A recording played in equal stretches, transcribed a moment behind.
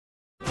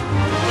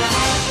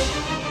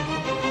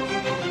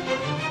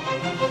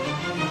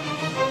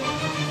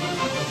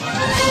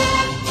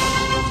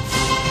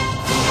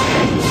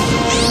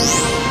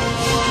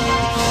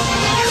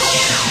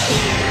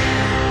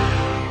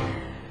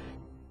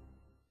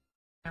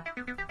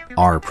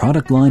Our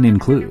product line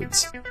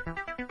includes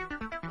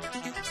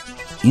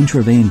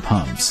Intra vane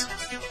pumps,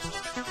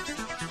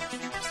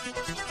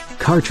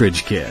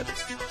 cartridge kit.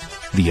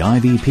 The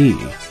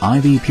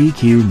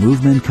IVPQ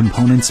movement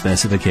component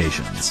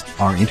specifications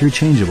are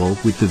interchangeable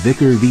with the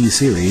VICKER-V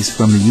series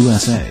from the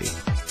U.S.A.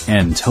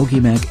 and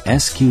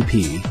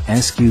TOKIMEC-SQP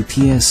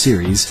SQPS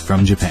series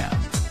from Japan.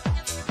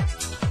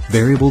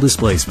 Variable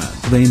displacement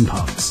vane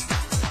pumps,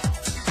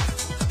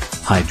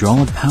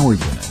 hydraulic power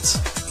units.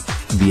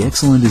 The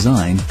excellent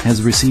design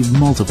has received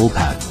multiple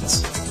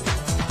patents.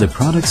 The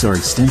products are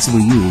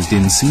extensively used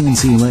in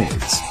CNC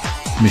lathes,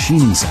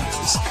 machining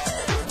centers,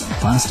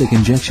 plastic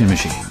injection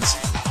machines,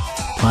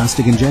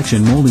 plastic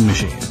injection molding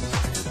machine,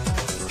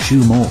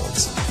 shoe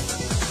molds,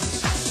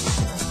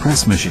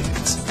 press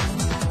machines,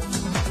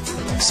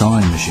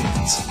 sawing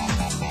machines,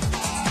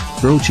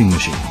 broaching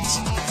machines,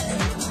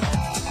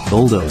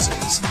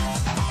 bulldozers,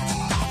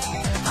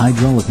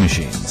 hydraulic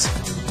machines,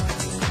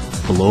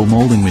 blow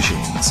molding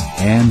machines,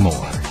 and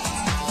more.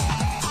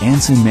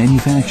 Anson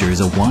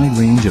manufactures a wide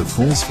range of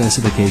full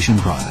specification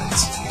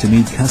products to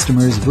meet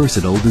customers'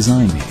 versatile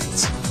design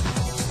needs.